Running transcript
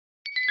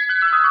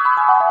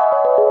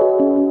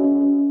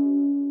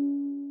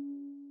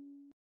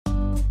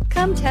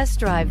Come test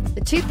drive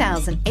the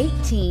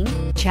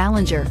 2018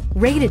 Challenger.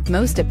 Rated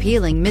most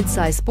appealing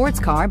midsize sports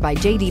car by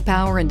J.D.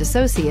 Power and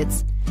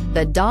Associates,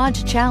 the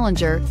Dodge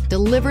Challenger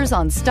delivers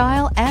on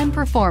style and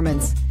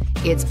performance.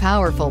 It's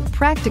powerful,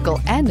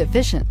 practical, and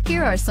efficient.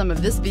 Here are some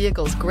of this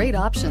vehicle's great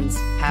options: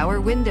 power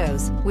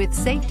windows with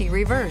safety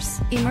reverse,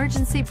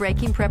 emergency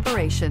braking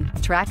preparation,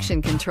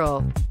 traction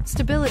control,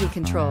 stability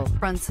control,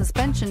 front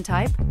suspension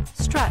type,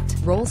 strut,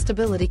 roll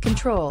stability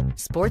control,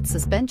 sports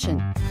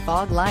suspension,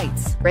 fog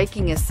lights,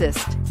 braking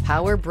assist,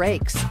 power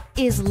brakes.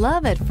 Is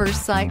love at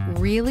first sight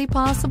really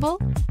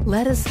possible?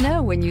 Let us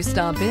know when you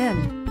stop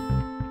in.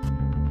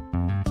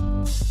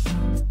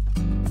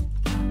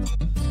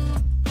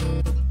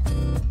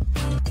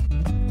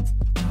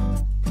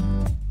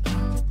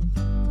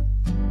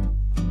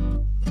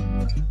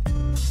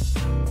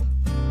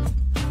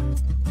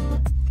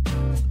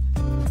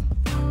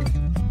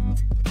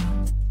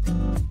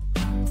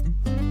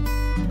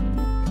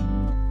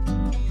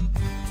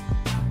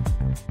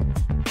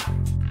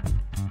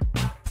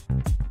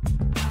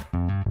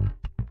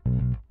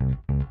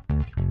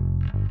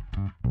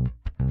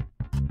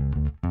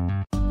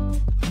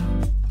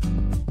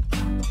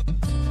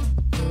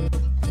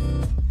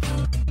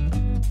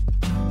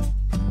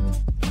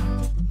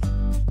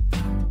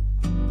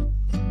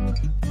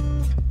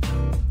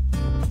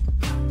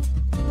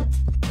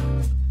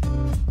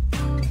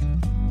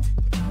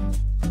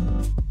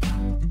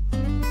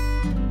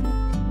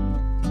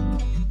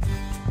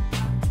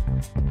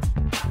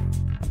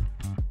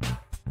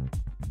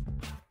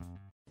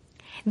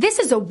 This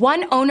is a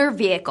one-owner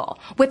vehicle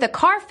with a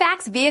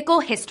Carfax Vehicle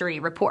History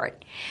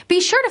Report.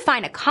 Be sure to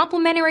find a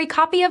complimentary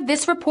copy of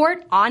this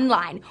report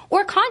online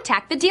or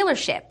contact the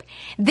dealership.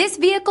 This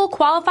vehicle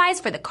qualifies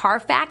for the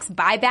Carfax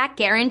Buyback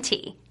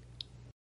Guarantee.